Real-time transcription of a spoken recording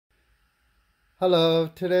Hello,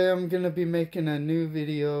 today I'm going to be making a new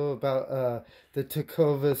video about the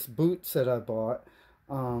Tecovas boots that I bought.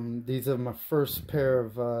 These are my first pair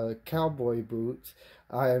of cowboy boots.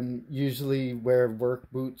 I usually wear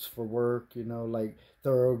work boots for work, you know, like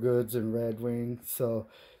Thoroughgoods and Red Wing. So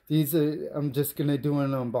I'm just going to do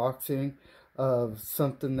an unboxing of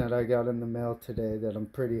something that I got in the mail today that I'm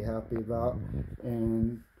pretty happy about.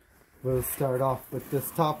 And we'll start off with this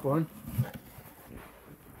top one.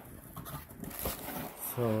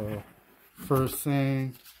 So first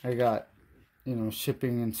thing I got, you know,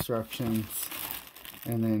 shipping instructions,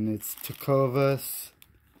 and then it's Tecovas.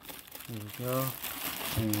 There we go.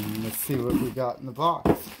 And let's see what we got in the box.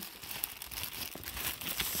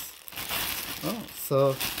 Oh, so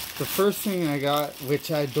the first thing I got,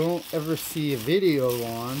 which I don't ever see a video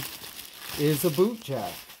on, is a boot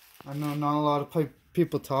jack. I know not a lot of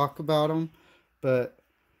people talk about them, but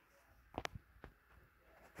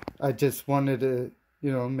I just wanted to,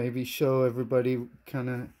 you know, maybe show everybody kind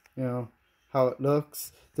of, you know, how it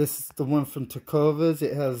looks. This is the one from Tecovas.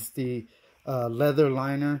 It has the leather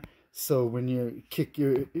liner, so when you kick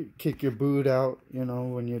your boot out, you know,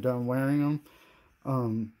 when you're done wearing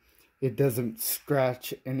them, it doesn't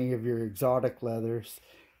scratch any of your exotic leathers.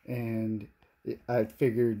 And I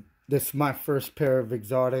figured this is my first pair of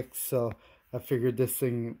exotics, so I figured this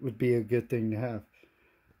thing would be a good thing to have.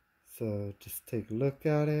 So just take a look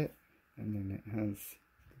at it. And then it has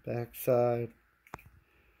the back side.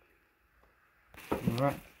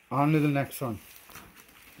 Alright, on to the next one.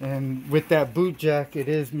 And with that boot jack, it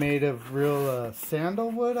is made of real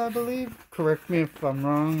sandalwood, I believe. Correct me if I'm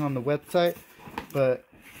wrong on the website. But,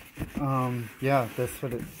 yeah, that's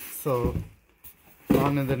what it's. So,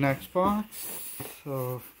 on to the next box.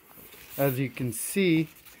 So, as you can see,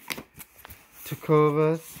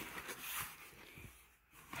 Tecovas.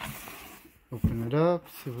 Open it up,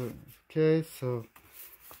 see what. Okay, so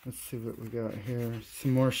let's see what we got here.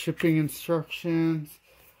 Some more shipping instructions.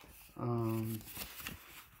 A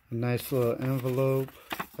nice little envelope,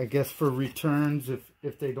 I guess for returns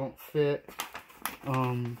if they don't fit.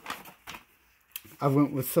 I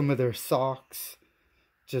went with some of their socks,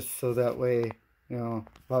 just so that way, you know,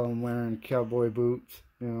 while I'm wearing cowboy boots,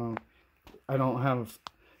 you know, I don't have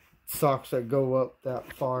socks that go up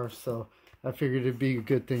that far, so I figured it'd be a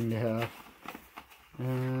good thing to have.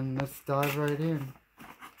 And let's dive right in.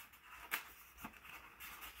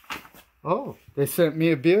 Oh, they sent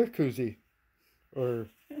me a beer koozie. Or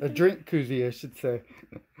a drink koozie, I should say.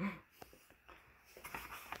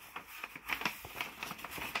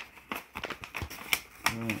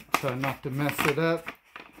 Alright, try not to mess it up,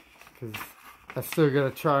 because I still got to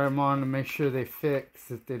try them on to make sure they fit.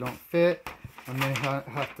 Because if they don't fit, I may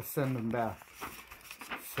have to send them back.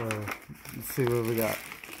 So, let's see what we got.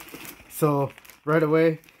 So, right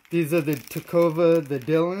away, these are the Tecovas The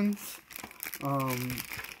Dillons.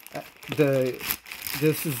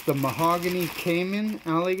 This is the mahogany caiman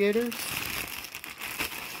alligators.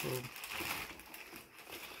 So,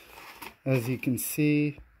 as you can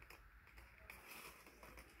see,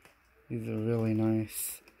 these are really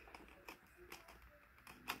nice.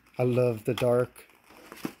 I love the dark.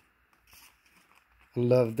 I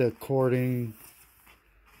love the cording.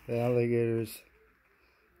 The alligators.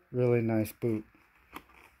 Really nice boot.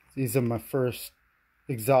 These are my first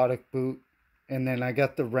exotic boot. And then I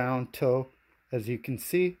got the round toe, as you can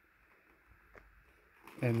see.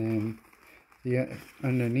 And then the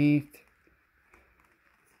underneath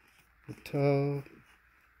the toe.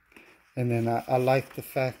 And then I like the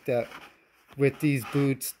fact that with these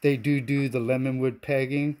boots, they do the lemonwood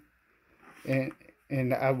pegging.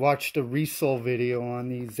 And I watched a resole video on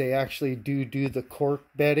these. They actually do the cork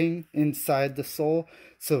bedding inside the sole.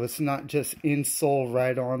 So it's not just insole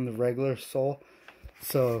right on the regular sole.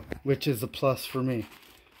 So, which is a plus for me.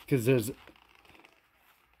 Because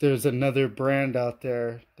there's another brand out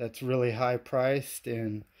there that's really high priced.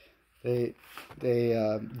 And they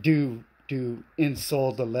do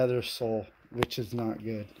insole the leather sole, which is not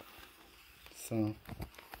good. So,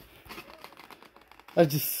 I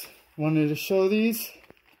just wanted to show these.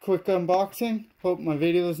 Quick unboxing. Hope my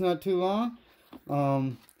video is not too long.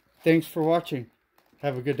 Thanks for watching.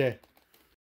 Have a good day.